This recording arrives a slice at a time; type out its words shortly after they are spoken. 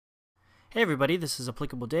Hey everybody, this is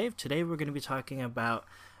Applicable Dave. Today we're going to be talking about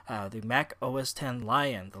the Mac OS X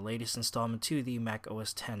Lion, the latest installment to the Mac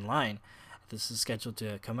OS X line. This is scheduled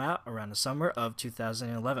to come out around the summer of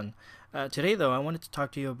 2011. Today though, I wanted to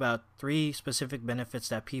talk to you about three specific benefits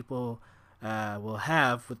that people will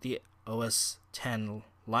have with the OS X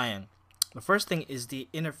Lion. The first thing is the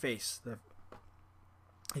interface.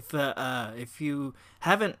 If you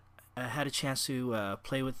haven't had a chance to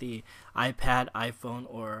play with the iPad, iPhone,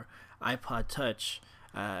 or iPod Touch,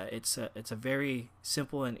 it's a very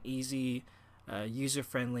simple and easy,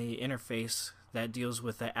 user-friendly interface that deals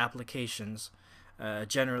with the applications.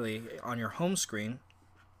 Generally, on your home screen,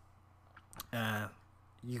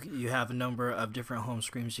 you have a number of different home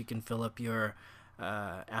screens you can fill up your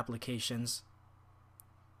applications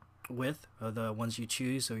with, the ones you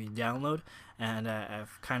choose or you download, and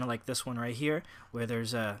kind of like this one right here, where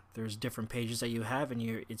there's different pages that you have, and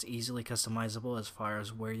it's easily customizable as far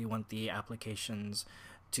as where you want the applications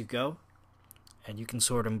to go, and you can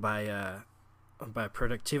sort them by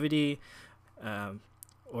productivity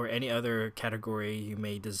or any other category you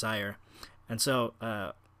may desire. And so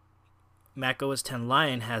Mac OS X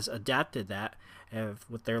Lion has adapted that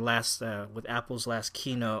with their with Apple's last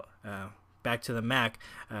keynote. Back to the Mac,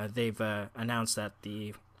 they've announced that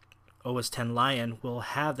the OS X Lion will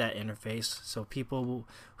have that interface, so people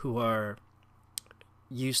who are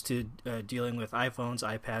used to dealing with iPhones,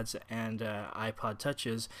 iPads, and iPod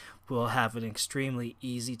Touches will have an extremely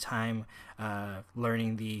easy time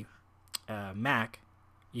learning the Mac,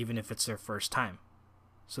 even if it's their first time.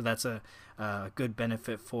 So that's a good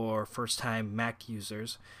benefit for first-time Mac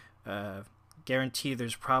users. Guarantee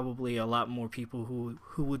there's probably a lot more people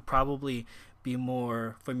who would probably be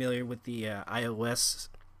more familiar with the iOS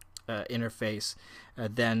interface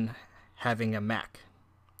than having a Mac,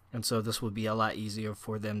 and so this would be a lot easier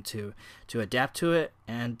for them to adapt to it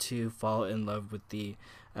and to fall in love with the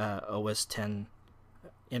OS X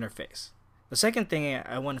interface. The second thing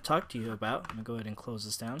I want to talk to you about, I'm going to go ahead and close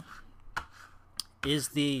this down, is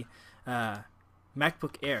the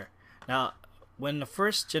MacBook Air. Now, when the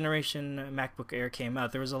first generation MacBook Air came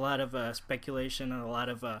out, there was a lot of speculation and a lot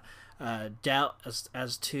of doubt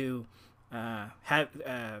as to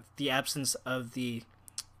the absence of the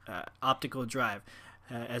optical drive.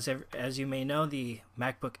 As you may know, the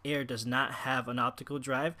MacBook Air does not have an optical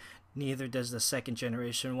drive, neither does the second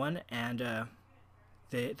generation one, and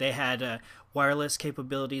they had wireless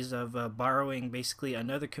capabilities of borrowing basically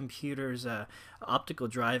another computer's optical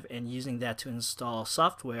drive and using that to install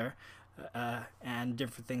software and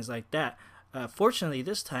different things like that. Fortunately,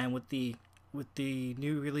 this time with the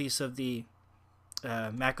new release of the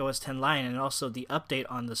Mac OS X Lion, and also the update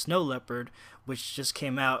on the Snow Leopard, which just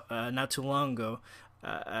came out not too long ago,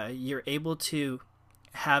 you're able to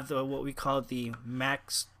have what we call the Mac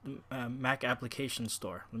application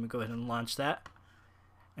store. Let me go ahead and launch that.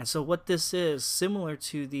 And so what this is, similar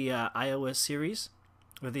to the iOS series,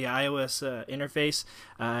 with the iOS interface,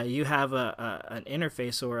 you have an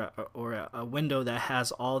interface or a window that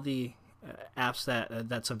has all the apps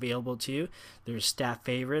that's available to you. There's staff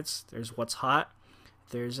favorites, there's what's hot,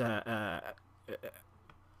 there's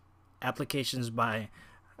applications by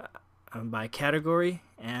category,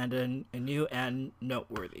 and a new and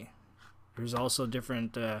noteworthy. There's also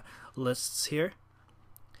different lists here.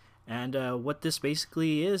 And what this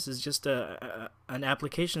basically is just an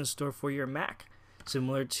application store for your Mac,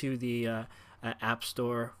 similar to the App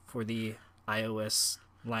Store for the iOS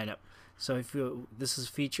lineup. So this is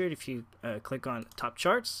featured if you click on top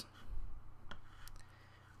charts,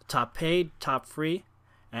 top paid, top free,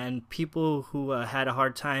 and people who had a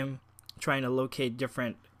hard time trying to locate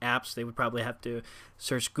different apps, they would probably have to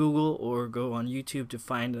search Google or go on YouTube to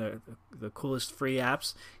find the coolest free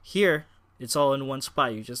apps. Here, it's all in one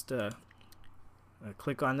spot. You just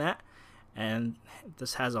click on that, and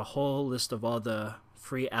this has a whole list of all the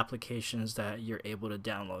free applications that you're able to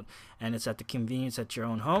download, and it's at the convenience at your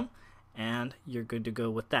own home, and you're good to go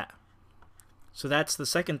with that. So that's the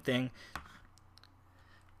second thing.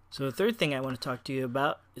 So the third thing I want to talk to you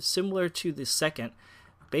about is similar to the second.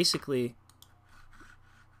 Basically,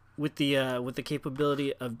 with the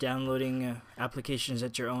capability of downloading applications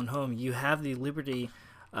at your own home, you have the liberty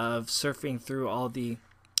of surfing through all the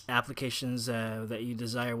applications that you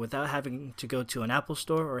desire without having to go to an Apple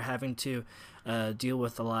store or having to deal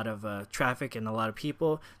with a lot of traffic and a lot of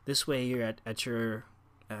people. This way, you're at your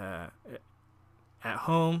at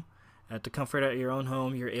home, at the comfort of your own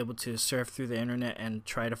home. You're able to surf through the internet and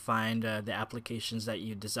try to find the applications that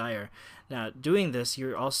you desire. Now, doing this,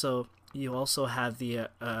 you also have the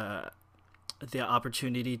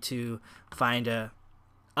opportunity to find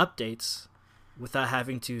updates without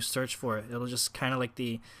having to search for it. It'll just kind of like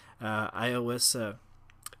the iOS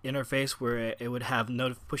interface where it would have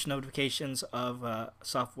push notifications of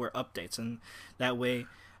software updates, and that way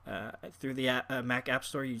through the Mac App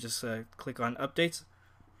Store you just click on updates,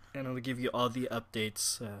 and it'll give you all the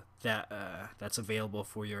updates that's available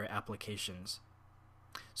for your applications.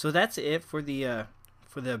 So that's it for the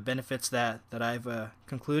benefits that I've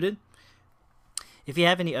concluded. If you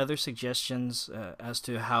have any other suggestions as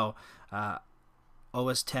to how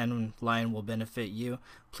OS 10 line will benefit you,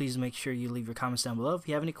 please make sure you leave your comments down below. If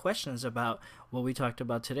you have any questions about what we talked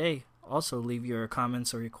about today, also leave your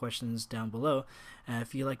comments or your questions down below.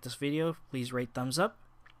 If you like this video, please rate thumbs up.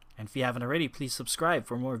 And if you haven't already, please subscribe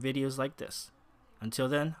for more videos like this. Until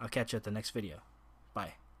then, I'll catch you at the next video.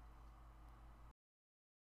 Bye.